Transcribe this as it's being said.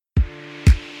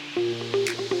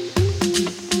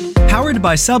Powered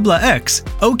by Subla X,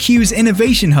 OQ's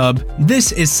innovation hub,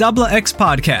 this is Subla X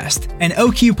Podcast, an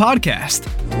OQ podcast.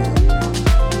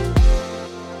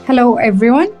 Hello,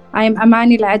 everyone. I am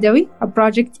Amani Al Adawi, a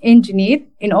project engineer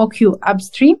in OQ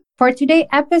Upstream. For today's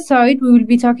episode, we will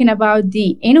be talking about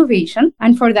the innovation.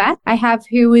 And for that, I have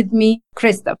here with me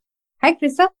Christoph. Hi,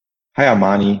 Christoph. Hi,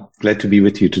 Amani. Glad to be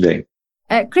with you today.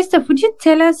 Christoph, would you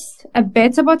tell us a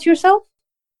bit about yourself?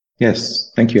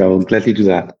 Yes, thank you. I will gladly do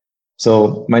that.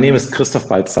 So my name is Christoph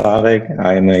Balzarek.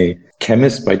 I'm a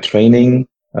chemist by training.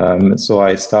 So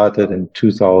I started in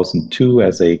 2002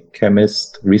 as a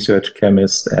chemist, research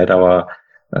chemist at our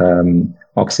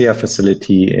Oxea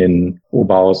facility in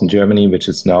Oberhausen, Germany, which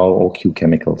is now OQ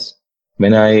Chemicals.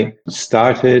 When I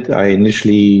started, I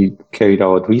initially carried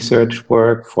out research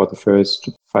work for the first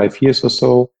 5 years or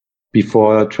so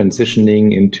before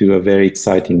transitioning into a very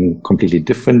exciting, completely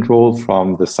different role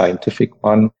from the scientific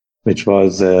one, which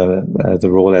was the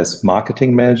role as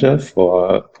marketing manager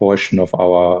for a portion of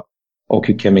our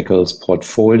OQ Chemicals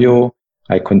portfolio.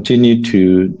 I continued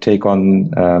to take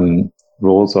on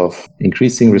roles of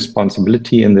increasing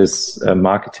responsibility in this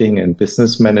marketing and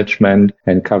business management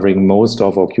and covering most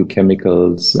of OQ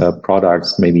Chemicals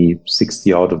products, maybe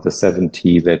 60 out of the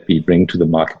 70 that we bring to the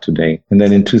market today. And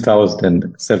then in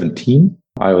 2017,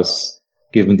 I was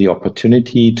given the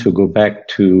opportunity to go back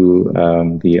to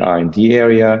the R&D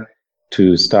area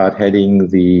to start heading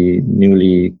the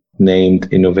newly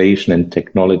named Innovation and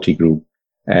Technology Group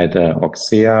at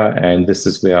Oxea, and this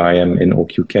is where I am in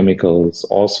OQ Chemicals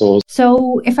also.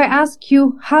 So if I ask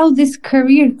you how this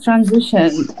career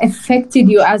transition affected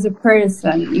you as a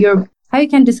person, how you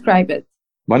can describe it?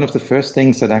 One of the first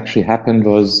things that actually happened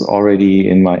was already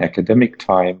in my academic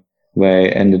time, where I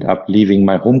ended up leaving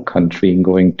my home country and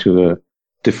going to a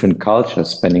different culture,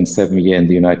 spending 7 years in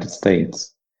the United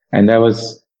States. And that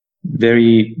was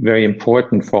very, very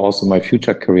important for also my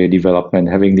future career development,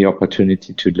 having the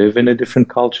opportunity to live in a different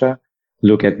culture,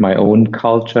 look at my own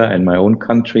culture and my own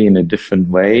country in a different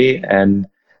way. And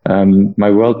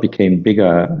my world became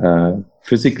bigger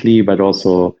physically, but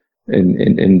also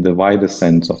in the wider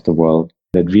sense of the world.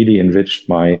 That really enriched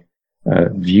my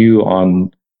view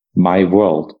on my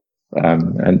world.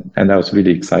 And that was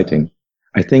really exciting.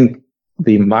 I think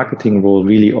the marketing role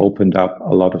really opened up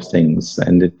a lot of things,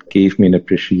 and it gave me an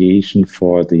appreciation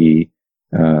for the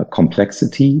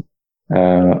complexity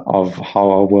of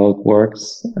how our world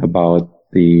works, about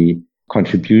the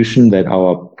contribution that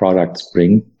our products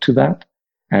bring to that,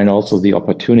 and also the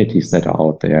opportunities that are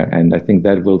out there. And I think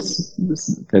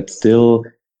that still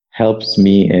helps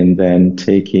me in then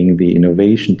taking the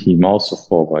innovation team also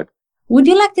forward. Would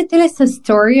you like to tell us a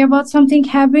story about something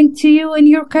happening to you in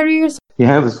your careers?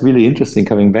 Yeah, it was really interesting.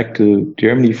 Coming back to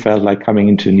Germany felt like coming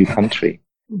into a new country.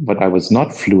 What I was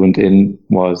not fluent in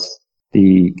was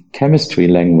the chemistry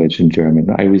language in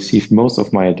German. I received most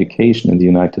of my education in the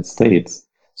United States.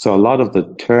 So a lot of the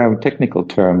technical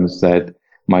terms that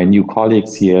my new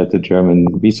colleagues here at the German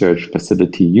research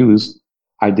facility used,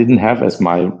 I didn't have as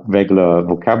my regular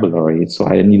vocabulary. So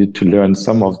I needed to learn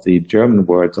some of the German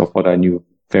words of what I knew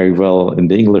very well in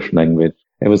the English language.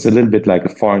 It was a little bit like a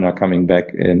foreigner coming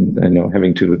back and,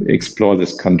 having to explore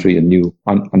this country anew.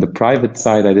 On the private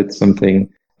side, I did something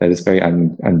that is very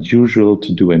unusual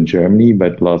to do in Germany,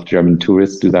 but a lot of German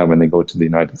tourists do that when they go to the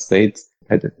United States.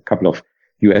 I had a couple of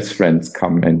US friends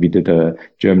come and we did a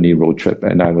Germany road trip,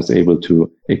 and I was able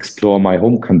to explore my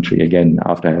home country again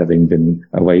after having been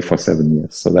away for 7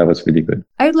 years. So that was really good.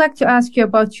 I would like to ask you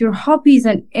about your hobbies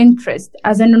and interests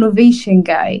as an innovation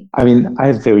guy. I mean, I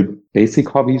have very basic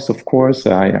hobbies, of course.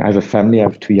 I have a family. I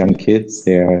have 2 young kids.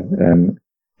 They're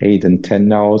 8 and 10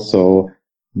 now. So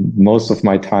most of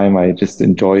my time I just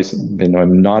enjoy when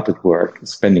I'm not at work,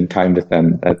 spending time with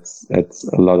them. That's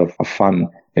a lot of fun.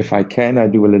 If I can, I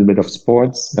do a little bit of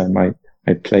sports.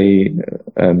 I play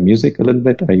music a little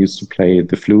bit. I used to play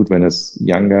the flute when I was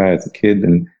younger as a kid,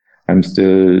 and I'm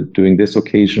still doing this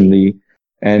occasionally.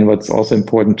 And what's also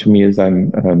important to me is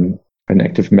I'm an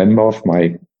active member of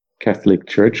my Catholic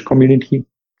Church community.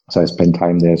 So I spend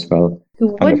time there as well. So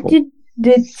what did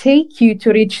it take you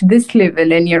to reach this level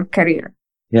in your career?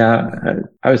 Yeah,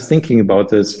 I was thinking about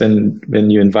this when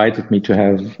you invited me to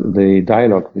have the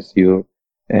dialogue with you.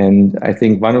 And I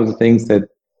think one of the things that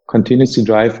continues to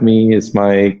drive me is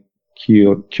my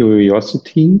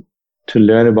curiosity to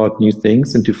learn about new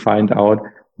things and to find out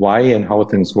why and how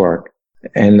things work.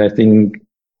 And I think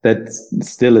that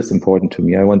still is important to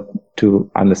me. I want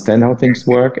to understand how things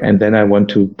work, and then I want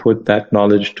to put that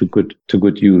knowledge to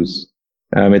good use.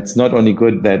 It's not only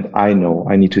good that I know.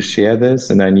 I need to share this,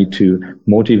 and I need to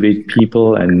motivate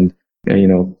people and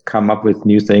come up with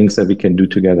new things that we can do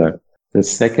together. The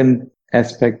second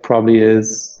aspect probably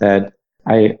is that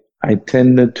I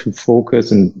tended to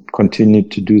focus and continue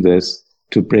to do this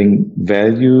to bring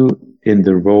value in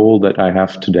the role that I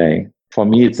have today. For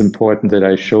me, it's important that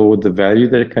I show the value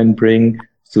that I can bring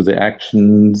through the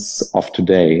actions of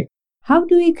today. How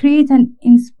do we create an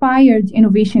inspired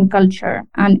innovation culture?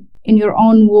 And in your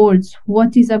own words,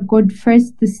 what is a good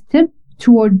first step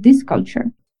toward this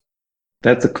culture?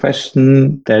 That's a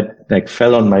question that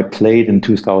fell on my plate in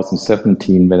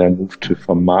 2017 when I moved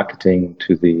from marketing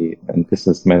and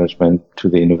business management to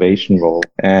the innovation role.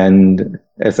 And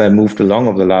as I moved along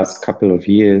over the last couple of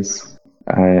years,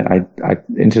 I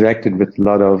interacted with a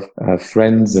lot of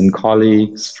friends and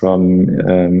colleagues from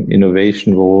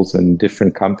innovation roles in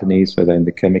different companies, whether in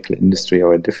the chemical industry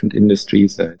or in different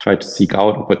industries. I tried to seek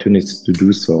out opportunities to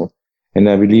do so. And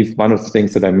I believe one of the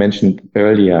things that I mentioned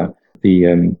earlier,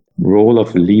 the role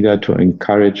of a leader to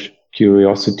encourage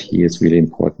curiosity is really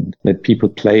important. Let people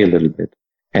play a little bit.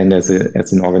 And as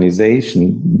an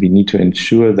organization, we need to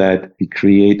ensure that we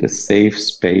create a safe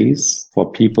space for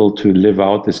people to live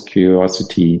out this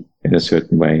curiosity in a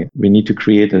certain way. We need to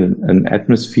create an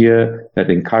atmosphere that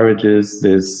encourages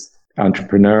this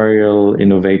entrepreneurial,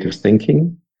 innovative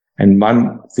thinking. And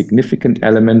one significant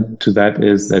element to that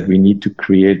is that we need to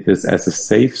create this as a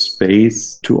safe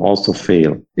space to also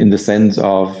fail, in the sense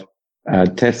of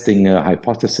testing a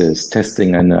hypothesis,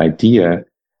 testing an idea.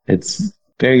 It's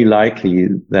very likely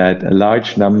that a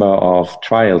large number of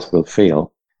trials will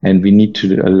fail. And we need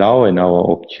to allow in our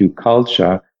OQ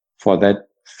culture for that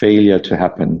failure to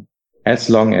happen,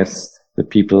 as long as the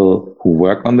people who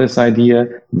work on this idea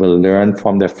will learn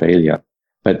from their failure.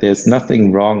 But there's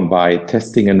nothing wrong by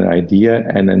testing an idea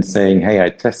and then saying, hey, I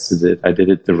tested it. I did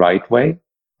it the right way,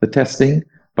 the testing.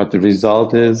 But the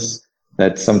result is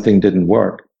that something didn't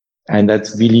work. And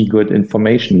that's really good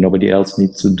information. Nobody else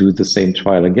needs to do the same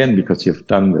trial again because you've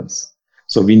done this.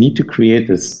 So we need to create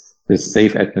this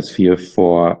safe atmosphere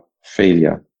for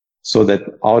failure, so that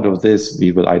out of this,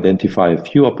 we will identify a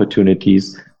few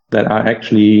opportunities that are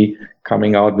actually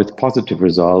coming out with positive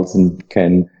results and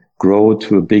can grow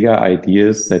to bigger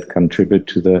ideas that contribute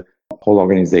to the whole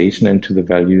organization and to the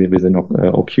value within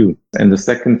OQ. And the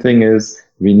second thing is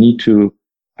we need to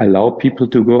allow people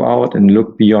to go out and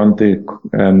look beyond the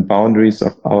boundaries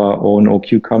of our own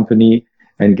OQ company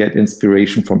and get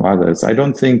inspiration from others. I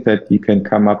don't think that you can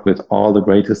come up with all the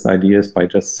greatest ideas by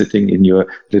just sitting in your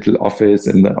little office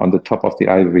on the top of the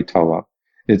ivory tower.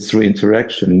 It's through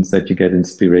interactions that you get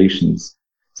inspirations.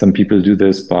 Some people do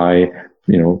this by,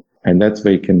 and that's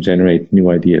where you can generate new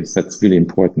ideas. That's really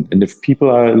important. And if people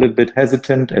are a little bit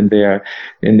hesitant and they're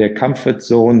in their comfort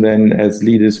zone, then as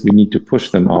leaders, we need to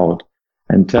push them out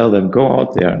and tell them, go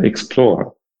out there,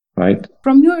 explore, right?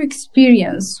 From your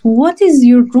experience, what is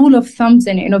your rule of thumb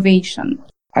in innovation?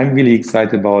 I'm really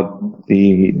excited about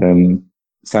the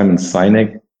Simon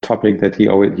Sinek topic that he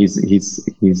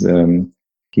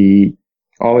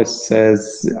always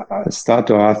says, start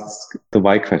to ask the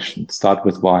why question, start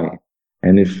with why.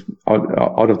 And if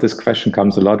out of this question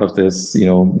comes a lot of this,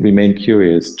 remain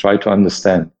curious, try to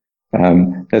understand.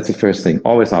 That's the first thing.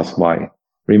 Always ask why.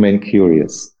 Remain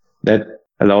curious. That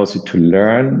allows you to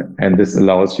learn, and this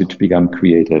allows you to become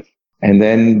creative. And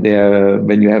then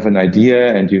when you have an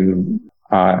idea and you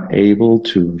are able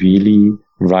to really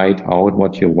write out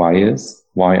what your why is,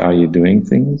 why are you doing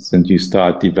things, and you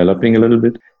start developing a little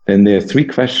bit, then there are three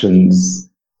questions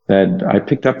that I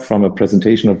picked up from a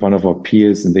presentation of one of our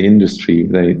peers in the industry.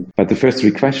 But the first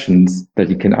three questions that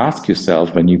you can ask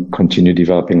yourself when you continue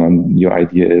developing on your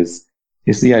idea is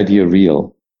the idea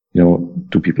real?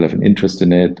 Do people have an interest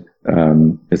in it?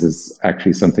 Is this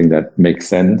actually something that makes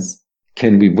sense?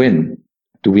 Can we win?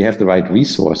 Do we have the right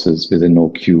resources within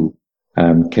OQ?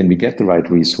 Can we get the right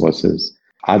resources?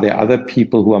 Are there other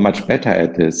people who are much better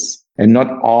at this? And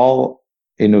not all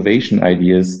innovation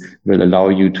ideas will allow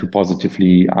you to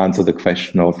positively answer the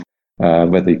question of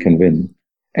whether you can win.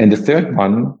 And the third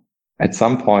one, at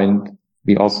some point,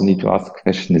 we also need to ask the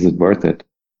question, is it worth it?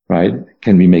 Right?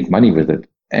 Can we make money with it?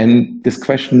 And this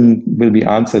question will be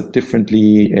answered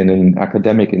differently in an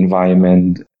academic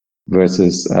environment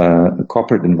versus a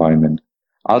corporate environment.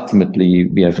 Ultimately,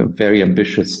 we have a very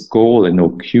ambitious goal in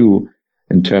OQ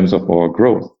in terms of our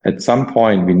growth. At some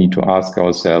point, we need to ask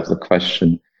ourselves the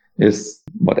question, is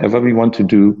whatever we want to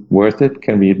do worth it?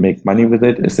 Can we make money with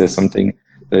it? Is there something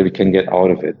that we can get out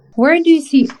of it? Where do you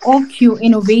see OQ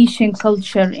innovation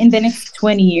culture in the next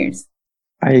 20 years?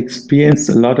 I experienced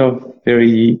a lot of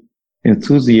very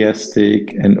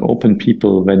enthusiastic and open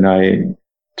people when I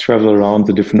travel around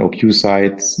the different OQ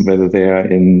sites, whether they are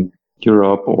in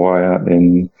Europe or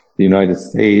in the United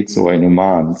States or in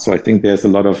Oman. So I think there's a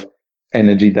lot of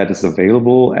energy that is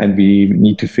available, and we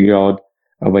need to figure out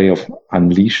a way of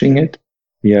unleashing it.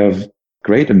 We have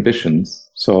great ambitions.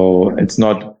 So it's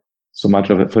not so much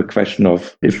of a question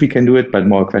of if we can do it, but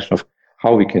more a question of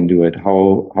how we can do it,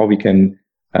 how we can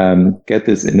get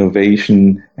this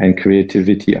innovation and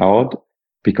creativity out,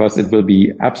 because it will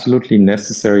be absolutely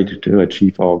necessary to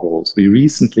achieve our goals. We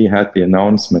recently had the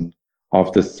announcement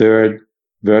of the third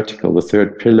vertical, the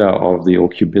third pillar of the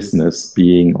OQ business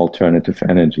being alternative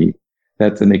energy.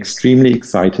 That's an extremely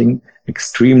exciting,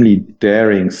 extremely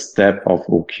daring step of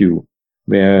OQ,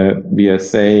 where we are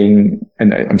saying,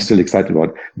 and I'm still excited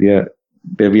about it,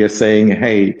 where we are saying,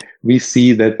 hey, we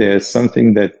see that there's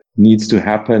something that needs to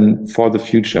happen for the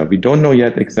future. We don't know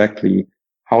yet exactly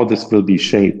how this will be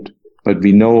shaped, but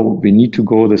we know we need to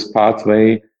go this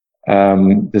pathway,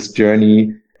 this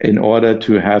journey, in order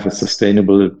to have a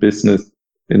sustainable business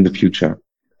in the future.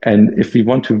 And if we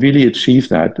want to really achieve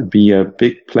that, be a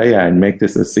big player and make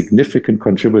this a significant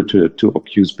contributor to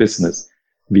OQ's business,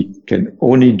 we can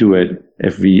only do it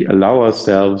if we allow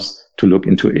ourselves to look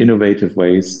into innovative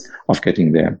ways of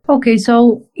getting there. Okay,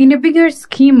 so in a bigger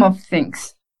scheme of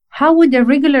things, how would a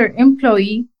regular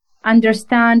employee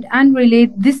understand and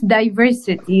relate this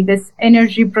diversity, this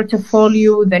energy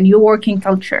portfolio, the new working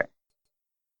culture?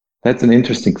 That's an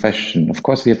interesting question. Of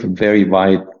course, we have a very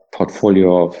wide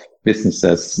portfolio of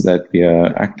businesses that we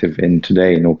are active in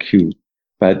today in OQ.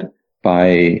 But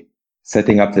by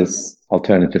setting up this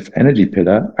alternative energy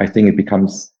pillar, I think it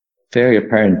becomes very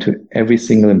apparent to every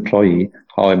single employee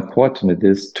how important it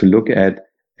is to look at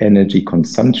energy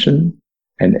consumption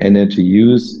and energy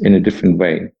use in a different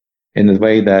way, in a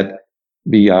way that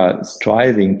we are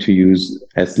striving to use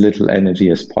as little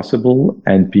energy as possible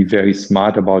and be very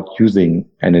smart about using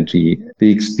energy.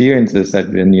 The experience is that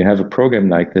when you have a program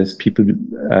like this, people,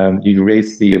 you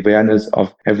raise the awareness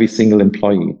of every single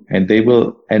employee, and they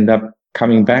will end up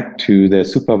coming back to their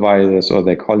supervisors or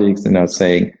their colleagues and are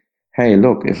saying, hey,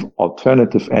 look, if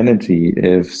alternative energy,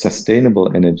 if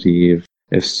sustainable energy,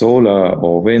 if solar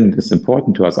or wind is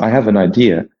important to us, I have an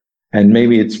idea. And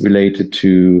maybe it's related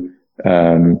to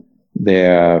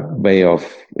their way of,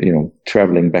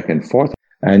 traveling back and forth.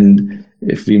 And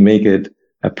if we make it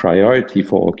a priority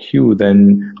for OQ,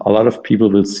 then a lot of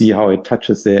people will see how it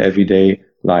touches their everyday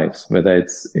lives, whether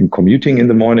it's in commuting in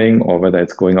the morning or whether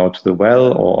it's going out to the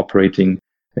well or operating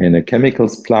in a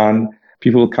chemicals plant.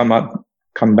 People will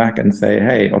come back and say,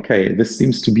 hey, okay, this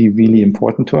seems to be really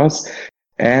important to us.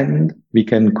 And we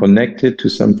can connect it to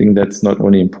something that's not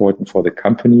only important for the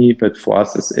company, but for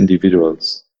us as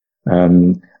individuals.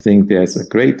 I think there's a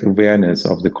great awareness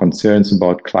of the concerns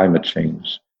about climate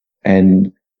change.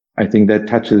 And I think that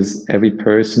touches every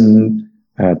person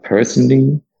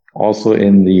personally, also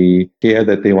in the care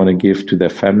that they want to give to their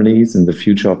families and the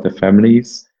future of their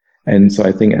families. And so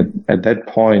I think at that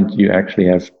point, you actually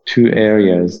have two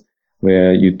areas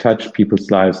where you touch people's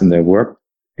lives in their work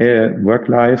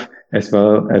life as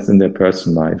well as in their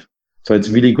personal life. So it's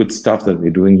really good stuff that we're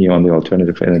doing here on the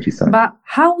alternative energy side. But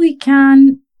how we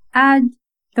can add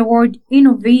the word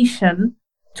innovation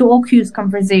to OQ's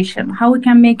conversation, how we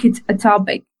can make it a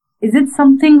topic? Is it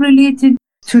something related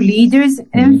to leaders'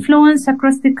 influence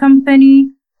across the company?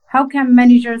 How can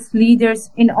managers,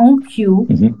 leaders in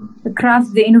OQ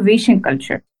craft the innovation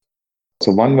culture?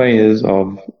 So one way is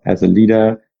as a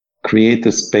leader, create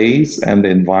the space and the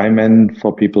environment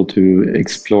for people to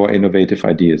explore innovative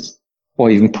ideas or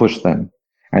even push them.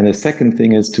 And the second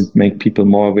thing is to make people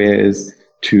more aware is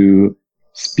to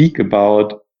speak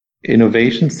about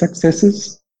innovation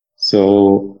successes.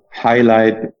 So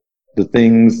highlight the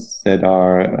things that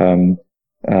are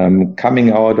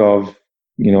coming out of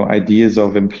ideas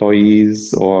of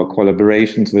employees or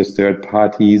collaborations with third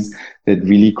parties that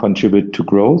really contribute to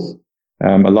growth.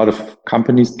 A lot of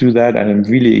companies do that, and I'm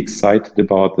really excited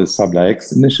about the Sabla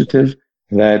X initiative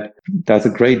that does a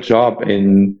great job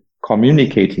in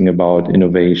communicating about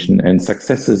innovation and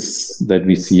successes that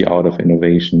we see out of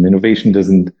innovation. Innovation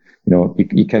doesn't,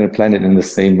 you cannot plan it in the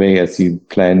same way as you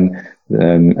plan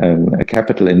a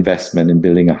capital investment in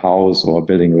building a house or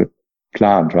building a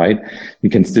plant, right? You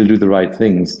can still do the right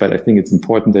things, but I think it's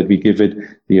important that we give it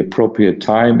the appropriate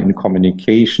time in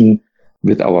communication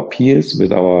with our peers,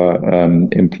 with our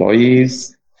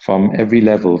employees from every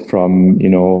level, from,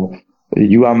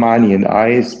 you, Amani, and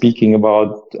I speaking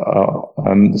about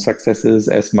successes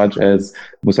as much as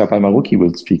Musab Al-Marouki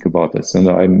will speak about this. And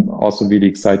I'm also really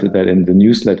excited that in the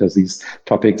newsletters, these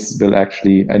topics will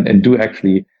actually and do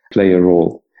actually play a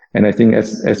role. And I think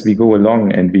as we go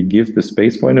along and we give the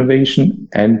space for innovation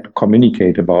and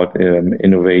communicate about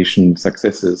innovation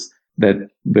successes, that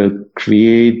will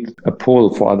create a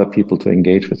pull for other people to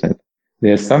engage with it.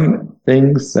 There are some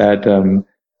things that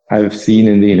I've seen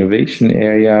in the innovation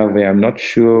area where I'm not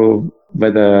sure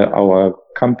whether our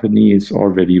company is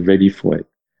already ready for it.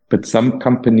 But some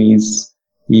companies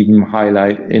even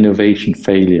highlight innovation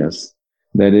failures.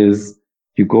 That is,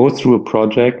 you go through a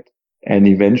project and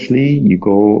eventually you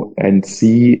go and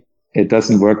see it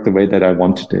doesn't work the way that I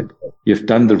wanted it. You've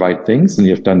done the right things and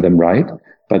you've done them right,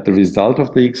 but the result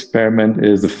of the experiment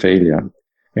is a failure.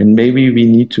 And maybe we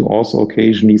need to also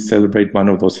occasionally celebrate one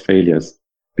of those failures,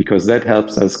 because that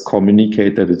helps us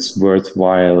communicate that it's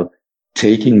worthwhile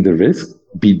taking the risk,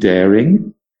 be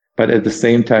daring, but at the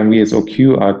same time, we as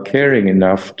OQ are caring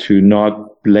enough to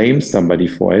not blame somebody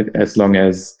for it, as long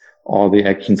as all the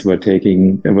actions we're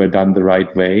taking were done the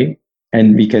right way.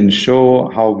 And we can show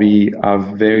how we are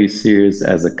very serious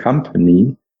as a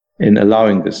company in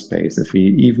allowing this space. If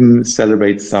we even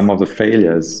celebrate some of the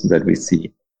failures that we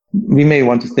see, we may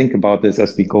want to think about this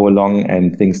as we go along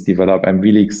and things develop. I'm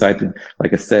really excited,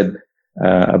 like I said,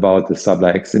 about the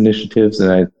Sabla X initiatives.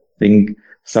 And I think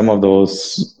some of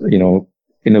those,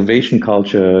 innovation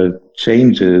culture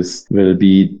changes will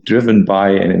be driven by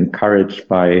and encouraged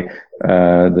by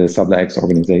the Sabla X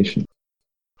organization.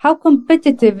 How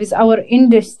competitive is our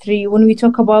industry when we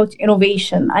talk about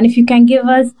innovation? And if you can give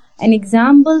us an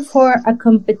example for a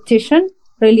competition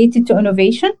related to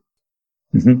innovation?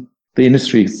 Mm-hmm. The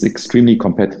industry is extremely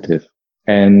competitive.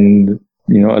 And,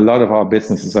 a lot of our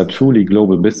businesses are truly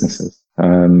global businesses.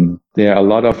 There are a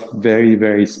lot of very,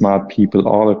 very smart people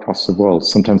all across the world.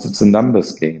 Sometimes it's a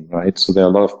numbers game, right? So there are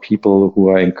a lot of people who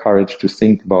are encouraged to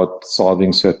think about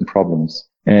solving certain problems.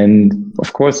 And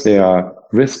of course, there are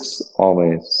risks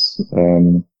always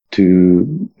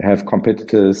to have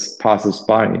competitors pass us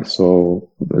by. So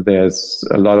there's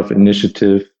a lot of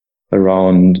initiative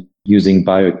around using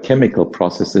biochemical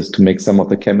processes to make some of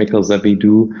the chemicals that we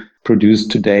do produce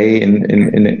today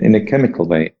in a chemical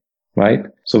way, right?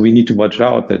 So we need to watch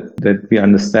out that we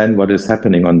understand what is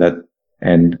happening on that.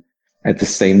 And at the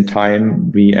same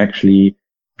time, we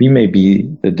may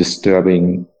be the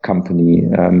disturbing company.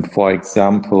 For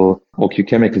example, OQ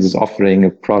Chemicals is offering a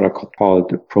product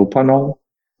called propanol,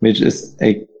 which is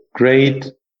a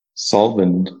great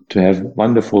solvent to have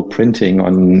wonderful printing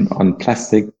on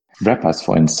plastic wrappers,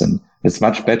 for instance. It's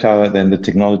much better than the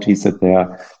technologies that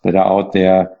are out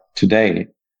there today.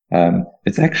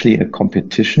 It's actually a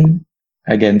competition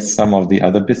against some of the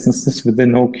other businesses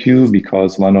within OQ,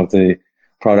 because one of the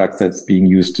products that's being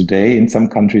used today in some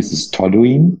countries is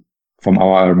toluene from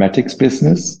our aromatics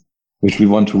business, which we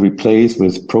want to replace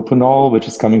with propanol, which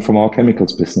is coming from our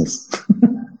chemicals business.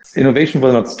 Innovation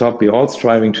will not stop. We're all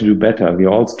striving to do better. We're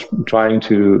all trying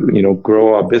to,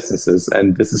 grow our businesses.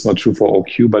 And this is not true for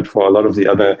OQ, but for a lot of the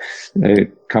other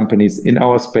companies in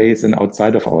our space and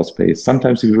outside of our space.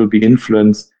 Sometimes we will be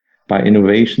influenced by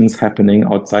innovations happening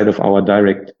outside of our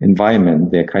direct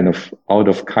environment. They're kind of out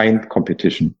of kind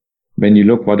competition. When you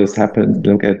look at what is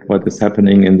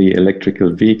happening in the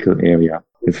electrical vehicle area.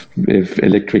 If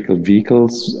electrical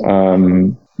vehicles,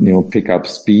 pick up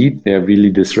speed, they're really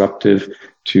disruptive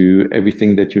to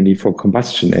everything that you need for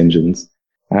combustion engines.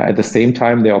 At the same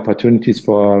time, there are opportunities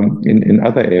in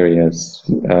other areas.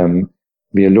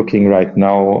 We are looking right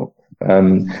now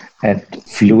at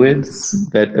fluids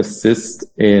that assist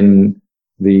in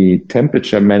the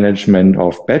temperature management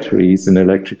of batteries in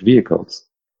electric vehicles.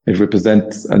 It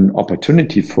represents an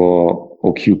opportunity for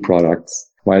OQ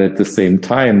products, while at the same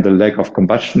time, the lack of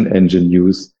combustion engine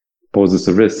use poses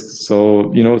a risk.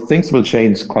 So, things will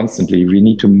change constantly. We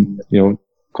need to,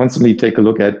 constantly take a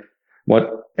look at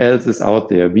what else is out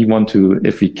there. We want to,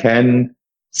 if we can,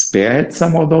 spearhead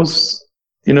some of those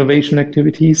innovation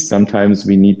activities. Sometimes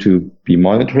we need to be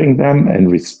monitoring them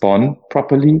and respond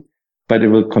properly, but it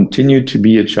will continue to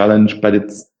be a challenge, but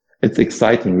it's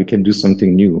exciting. We can do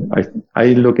something new. I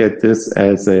look at this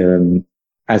as a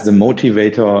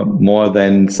motivator more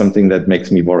than something that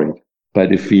makes me worried.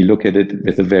 But if we look at it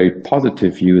with a very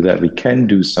positive view that we can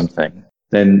do something,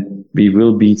 then we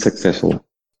will be successful.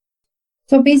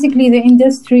 So basically, the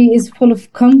industry is full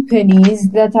of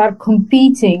companies that are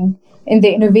competing in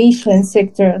the innovation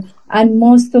sector. And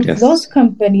most of those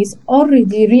companies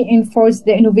already reinforce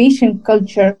the innovation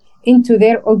culture into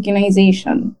their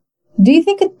organization. Do you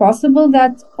think it's possible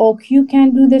that OQ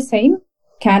can do the same?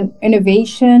 Can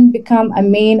innovation become a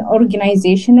main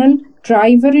organizational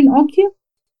driver in OQ?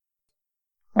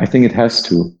 I think it has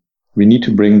to. We need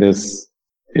to bring this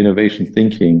innovation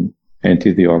thinking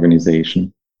into the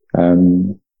organization.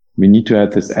 We need to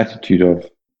have this attitude of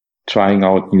trying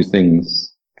out new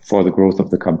things for the growth of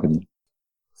the company.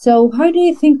 So how do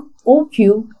you think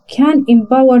OQ can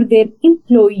empower their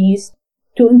employees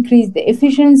to increase the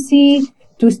efficiency,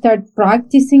 to start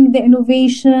practicing the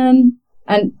innovation?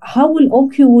 And how will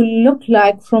OQ will look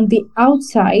like from the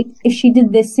outside if she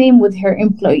did the same with her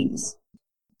employees?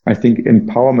 I think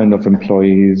empowerment of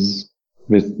employees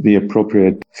with the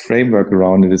appropriate framework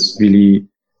around it is really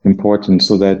important,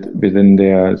 so that within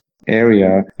their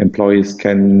area, employees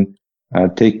can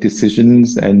take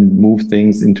decisions and move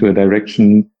things into a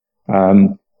direction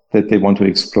that they want to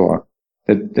explore.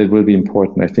 That will be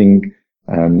important. I think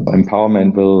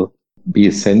empowerment will be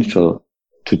essential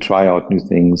to try out new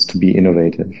things, to be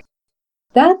innovative.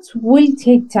 That will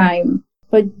take time.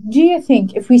 But do you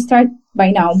think if we start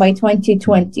by now, by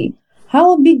 2020,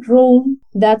 how a big role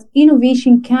that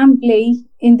innovation can play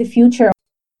in the future?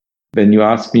 When you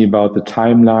ask me about the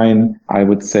timeline, I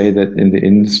would say that in the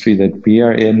industry that we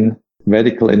are in,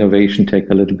 radical innovation takes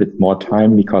a little bit more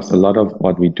time, because a lot of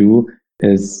what we do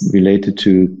is related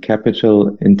to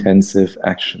capital intensive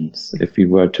actions. If we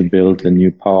were to build a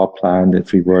new power plant,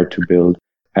 if we were to build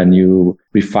a new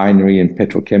refinery and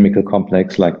petrochemical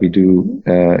complex like we do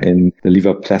in the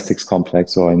Liver Plastics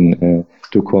complex or in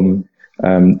Dukum,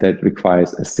 that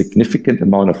requires a significant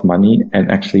amount of money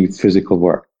and actually physical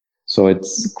work. So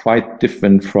it's quite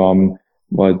different from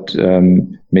what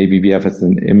maybe we have as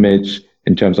an image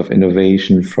in terms of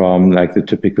innovation from like the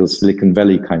typical Silicon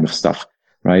Valley kind of stuff,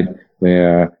 right?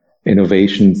 Where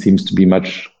innovation seems to be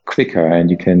much quicker and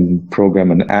you can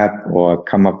program an app or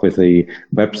come up with a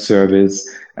web service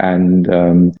and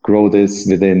grow this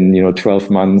within 12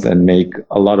 months and make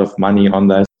a lot of money on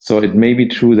that. So it may be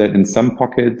true that in some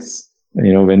pockets,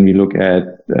 when we look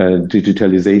at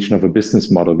digitalization of a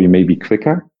business model, we may be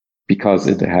quicker because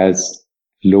it has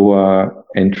lower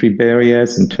entry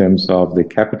barriers in terms of the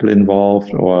capital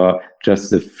involved or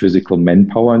just the physical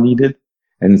manpower needed.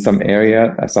 And some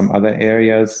other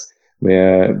areas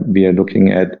where we are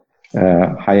looking at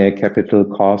higher capital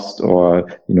cost or,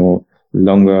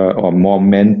 longer or more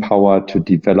manpower to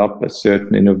develop a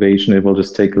certain innovation, it will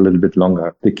just take a little bit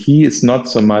longer. The key is not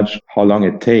so much how long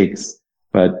it takes,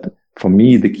 but for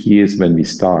me, the key is when we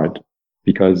start.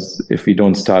 Because if we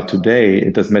don't start today,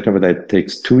 it doesn't matter whether it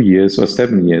takes 2 years or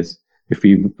 7 years. If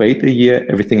we wait a year,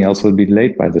 everything else will be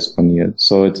delayed by this 1 year.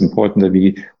 So it's important that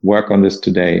we work on this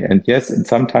today. And yes, and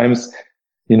sometimes,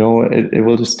 it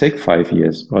will just take 5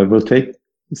 years or it will take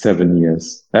 7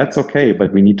 years. That's okay.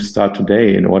 But we need to start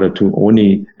today in order to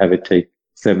only have it take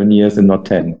 7 years and not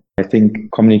 10. I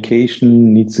think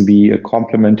communication needs to be a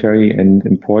complementary and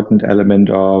important element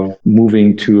of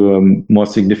moving to a more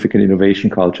significant innovation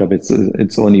culture. But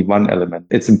it's only one element.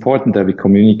 It's important that we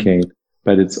communicate,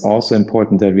 but it's also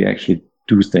important that we actually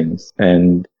do things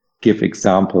and give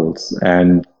examples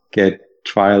and get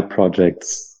trial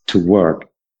projects to work.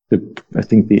 I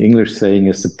think the English saying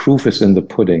is the proof is in the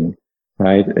pudding,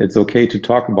 right? It's okay to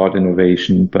talk about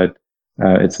innovation, but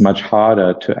it's much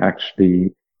harder to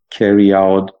actually carry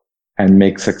out and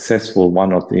make successful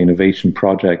one of the innovation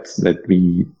projects that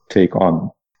we take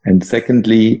on. And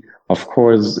secondly, of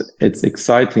course, it's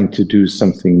exciting to do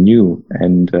something new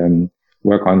and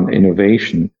work on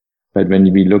innovation. But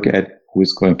when we look at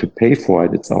who's going to pay for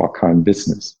it, it's our current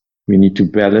business. We need to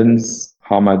balance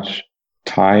how much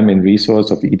time and resource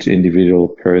of each individual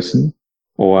person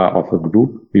or of a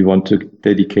group we want to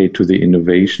dedicate to the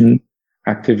innovation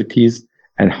activities,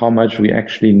 and how much we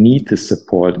actually need the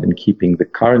support in keeping the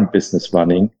current business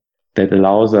running that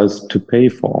allows us to pay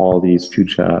for all these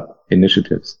future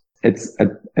initiatives. It's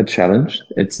a challenge.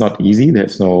 It's not easy.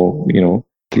 There's no,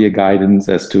 clear guidance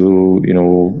as to,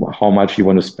 how much you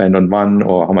want to spend on one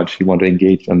or how much you want to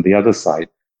engage on the other side.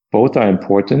 Both are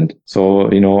important. So,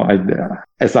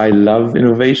 as I love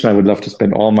innovation, I would love to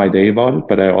spend all my day about it,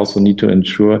 but I also need to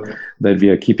ensure that we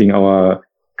are keeping our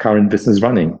current business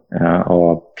running,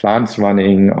 our plants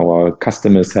running, our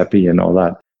customers happy and all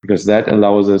that, because that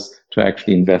allows us to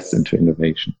actually invest into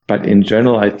innovation. But in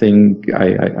general, I think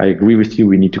I agree with you.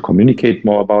 We need to communicate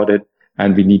more about it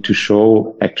and we need to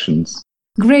show actions.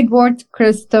 Great word,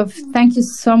 Christoph. Thank you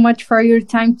so much for your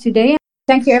time today.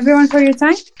 Thank you everyone for your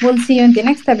time. We'll see you in the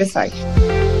next episode.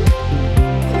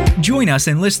 Join us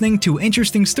in listening to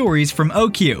interesting stories from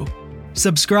OQ.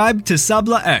 Subscribe to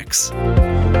Sabla X.